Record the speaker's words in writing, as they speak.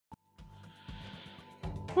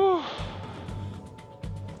Whew.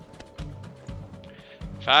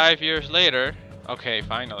 5 years later. Okay,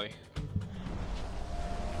 finally.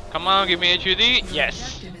 Come on, give me HUD.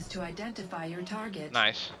 Yes. Objective is to identify your target.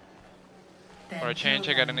 Nice. Then For a change,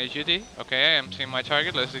 I kill got an them. HUD. Okay, I'm seeing my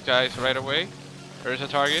target. Let's see, guys, right away. There's a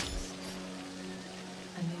target.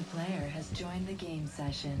 A new player has joined the game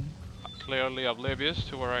session. Clearly oblivious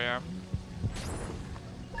to where I am.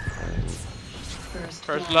 First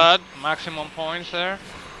First blood. blood, maximum points there.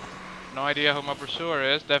 No idea who my pursuer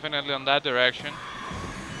is. Definitely on that direction.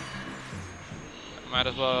 Might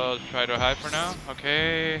as well try to hide for now.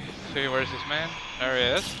 Okay, see where's this man? There he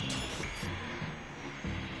is.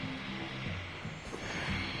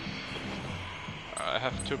 I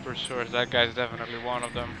have two pursuers. That guy's definitely one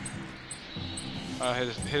of them.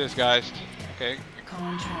 Hit his guys. Okay,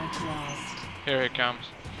 Contract lost. here he comes.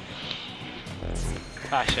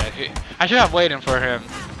 Ah shit, I should have waited for him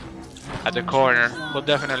at the corner. We'll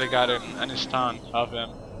definitely got an stun of him.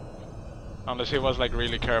 Unless he was like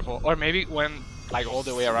really careful. Or maybe went like all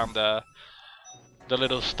the way around the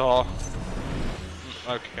little stall.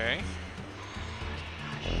 Okay.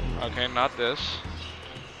 Okay, not this.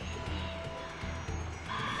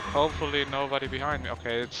 Hopefully nobody behind me.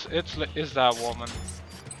 Okay, it's that woman.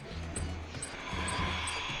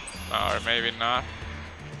 Or maybe not.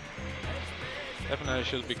 Definitely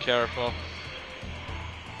should be careful.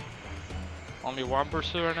 Only one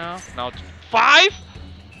pursuer now? Now 5?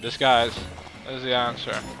 This guy's is the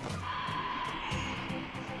answer.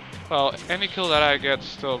 Well, any kill that I get is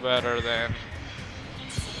still better than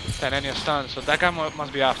any stun. So that guy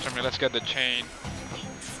must be after me. Let's get the chain.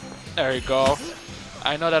 There you go.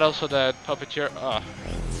 I know that also that puppeteer. Well,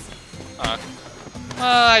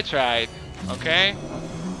 I tried. Okay.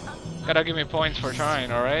 Gotta give me points for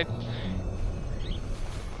trying. All right.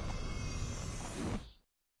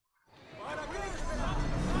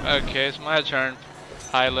 Okay, it's my turn.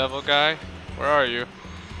 High level guy. Where are you?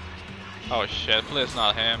 Oh shit! Please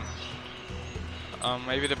not him.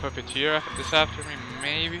 Maybe the puppeteer is after me.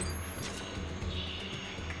 Maybe.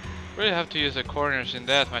 Really have to use the corners in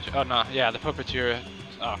DeathMatch. Oh no, yeah, the puppeteer.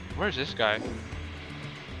 Oh, where's this guy?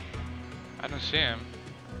 I don't see him.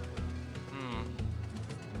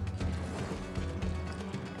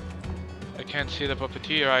 I can't see the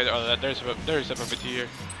puppeteer either. Oh, there's a puppeteer.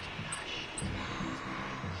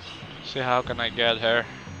 See how can I get her?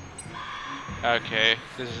 Okay,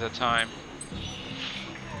 this is the time.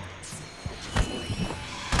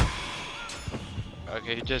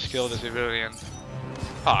 Okay, he just killed the civilian.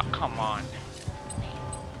 Ah, oh, come on.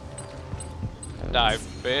 Die,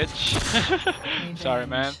 bitch. Sorry,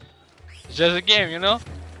 man. It's just a game, you know?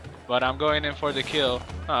 But I'm going in for the kill.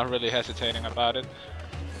 Not really hesitating about it.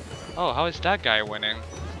 Oh, how is that guy winning?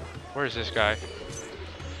 Where is this guy?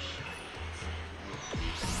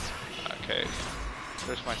 Okay.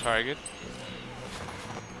 There's my target.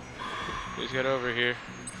 Please get over here.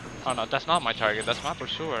 Oh no, that's not my target. That's my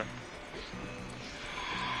pursuer.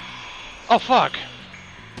 Oh fuck!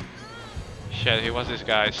 Shit, he was this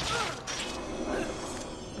guy's.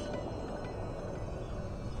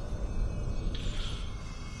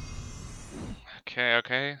 Okay,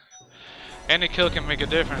 okay. Any kill can make a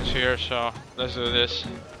difference here, so let's do this.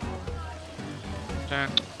 Dun,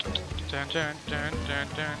 dun, dun, dun, dun,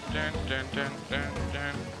 dun, dun, dun, dun, dun,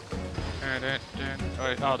 dun. Dun, dun,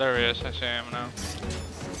 dun. Oh, there he is. I see him now.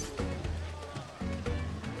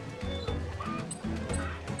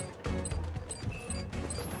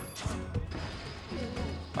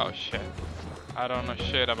 Oh shit. I don't know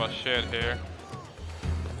shit about shit here.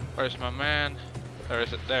 Where's my man? There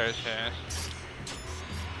is it. There he is.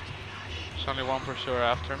 There's only one pursuer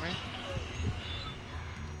after me.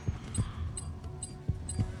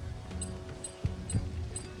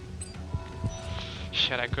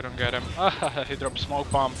 Shit, I couldn't get him. He dropped smoke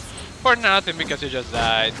bomb for nothing because he just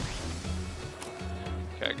died.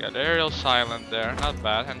 Okay, I got aerial silent there. Not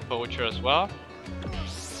bad. And poacher as well.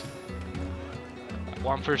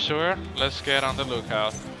 One pursuer. Let's get on the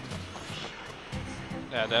lookout.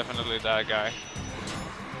 Yeah, definitely that guy.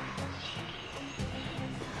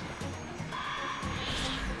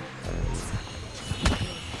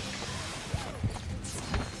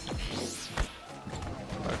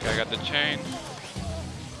 Okay, I got the chain.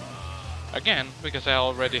 Again, because I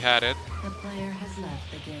already had it. The player has left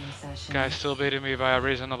the game session. Guy's still beating me by a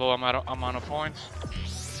reasonable amount of points.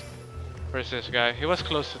 Where's this guy? He was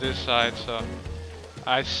close to this side, so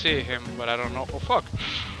I see him, but I don't know. Oh fuck!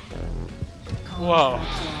 Whoa,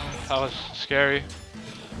 that was scary.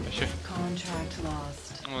 Contract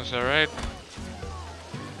lost. Was that right?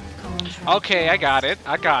 Contract Okay, I got it.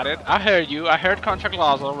 I got it. I heard you. I heard contract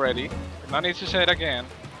laws already. No need to say it again.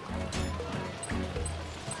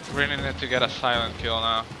 Really need to get a silent kill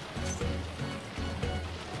now.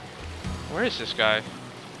 Where is this guy?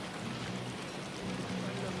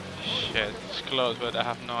 Shit, it's close, but I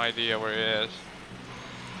have no idea where he is.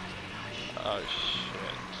 Oh shit.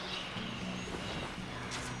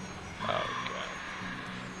 Oh god.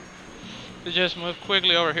 You just move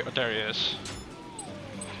quickly over here. Oh, there he is.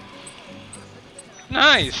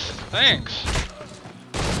 Nice! Thanks!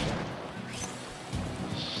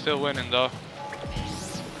 Still winning though.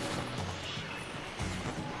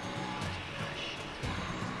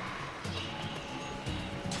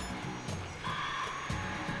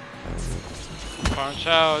 Punch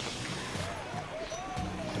out.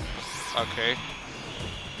 Okay.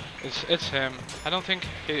 It's him. I don't think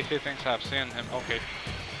he thinks I've seen him. Okay.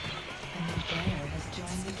 A new player has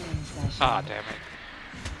joined the game session. Ah, damn it.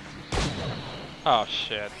 Oh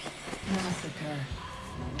shit. Massacre.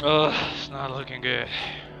 Ugh, it's not looking good.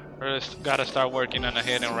 Really gotta start working on a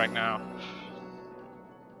hidden right now.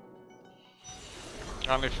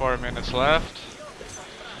 Only 4 minutes left.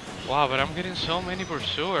 Wow, but I'm getting so many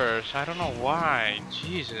pursuers. I don't know why.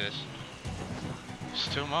 Jesus. It's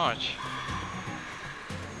too much.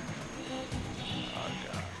 Oh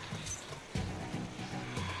god.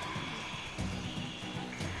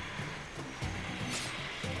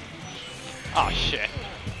 Oh shit.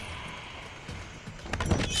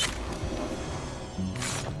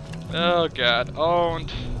 Oh god,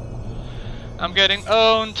 owned. I'm getting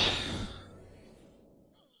owned.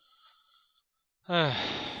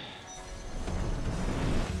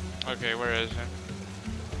 Okay, where is he?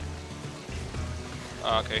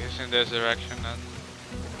 Oh, okay, he's in this direction then.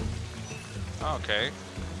 Okay.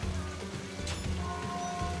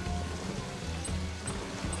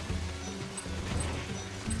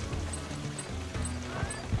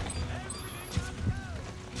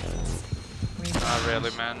 Not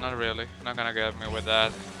really, man, not really. Not gonna get me with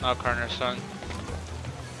that. No cornerstone.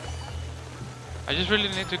 I just really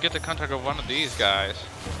need to get the contact of one of these guys.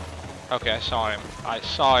 Okay, I saw him. I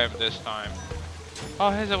saw him this time.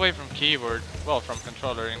 Oh, he's away from keyboard. Well, from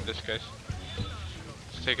controller in this case.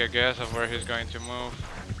 Let's take a guess of where he's going to move.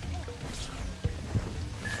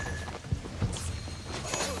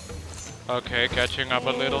 Okay, catching up a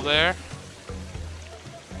little there.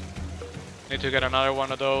 Need to get another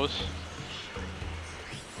one of those.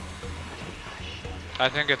 I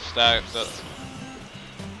think it's that.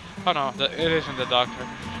 Oh no, it isn't the doctor.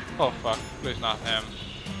 Oh fuck, please not him.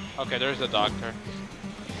 Okay, there's the doctor.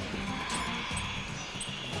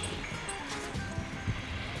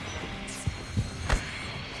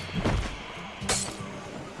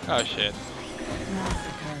 Oh shit.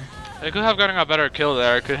 I could have gotten a better kill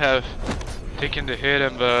there. I could have taken the hit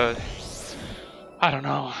him, but I don't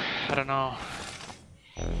know. I don't know.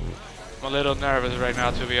 I'm a little nervous right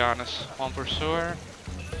now, to be honest. One pursuer.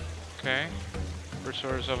 Okay.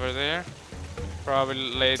 Pursuer's over there. Probably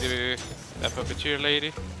lady, the puppeteer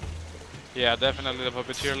lady. Yeah, definitely the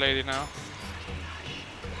puppeteer lady now.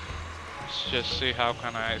 Let's just see how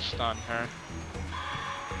can I stun her.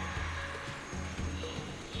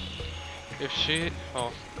 If she,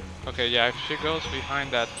 oh, okay, yeah, if she goes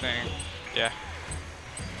behind that thing, yeah.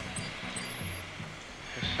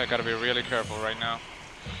 I gotta be really careful right now.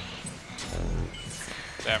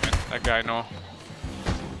 Damn it, that guy no.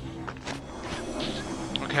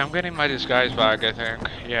 Okay, I'm getting my disguise back, I think.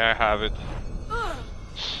 Yeah, I have it.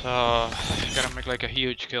 So, I gotta make like a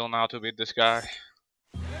huge kill now to beat this guy.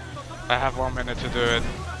 I have 1 minute to do it.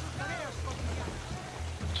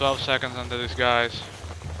 12 seconds under this disguise.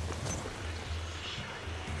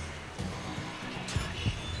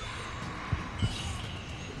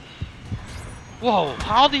 Whoa,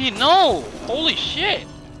 how did he know? Holy shit!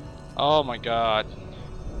 Oh my god.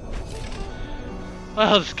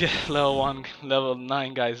 Well, this level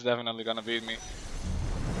 9 guy is definitely gonna beat me.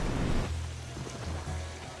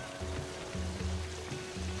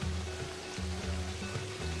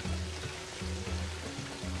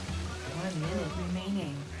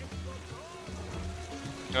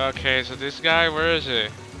 Okay, so this guy, where is he?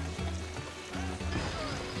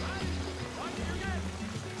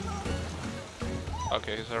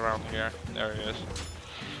 Okay, he's around here. There he is.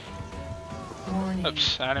 Warning.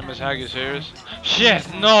 Oops, Animus Hag is serious? Shit,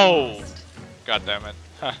 no! God damn it.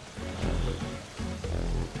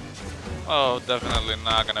 Oh, definitely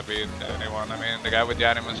not gonna beat anyone. I mean, the guy with the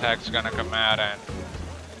Animus Hag's gonna come out and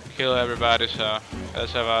kill everybody, so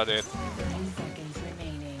that's about it. 30 seconds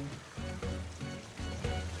remaining.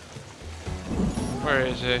 Where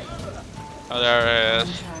is he? Oh, there he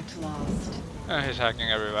is. Contact lost. Oh, he's hacking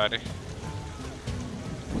everybody.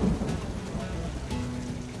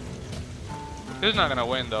 He's not gonna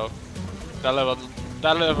win though. That level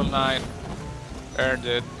that level 9 earned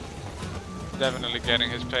it. Definitely getting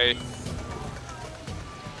his pay.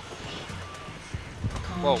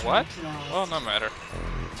 Whoa, what? Well, no matter.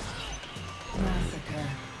 Massacre.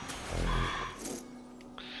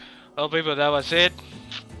 Well, people, that was it.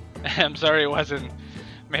 I'm sorry it wasn't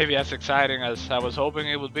maybe as exciting as I was hoping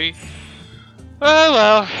it would be.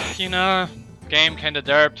 Well, you know, game kinda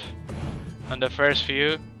derped on the first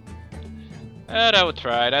few. But I would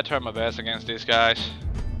try it. I tried my best against these guys.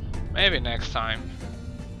 Maybe next time.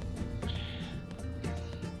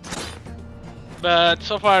 But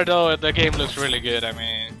so far though, the game looks really good. I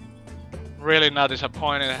mean, really not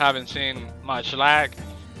disappointed. I haven't seen much lag.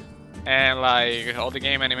 And like, all the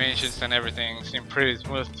game animations and everything seem pretty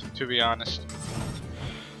smooth, to be honest.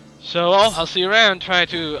 So I'll see you around.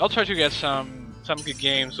 I'll try to get some good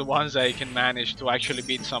games, the ones that I can manage to actually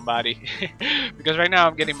beat somebody. Because right now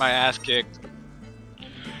I'm getting my ass kicked.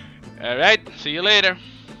 Alright, see you later.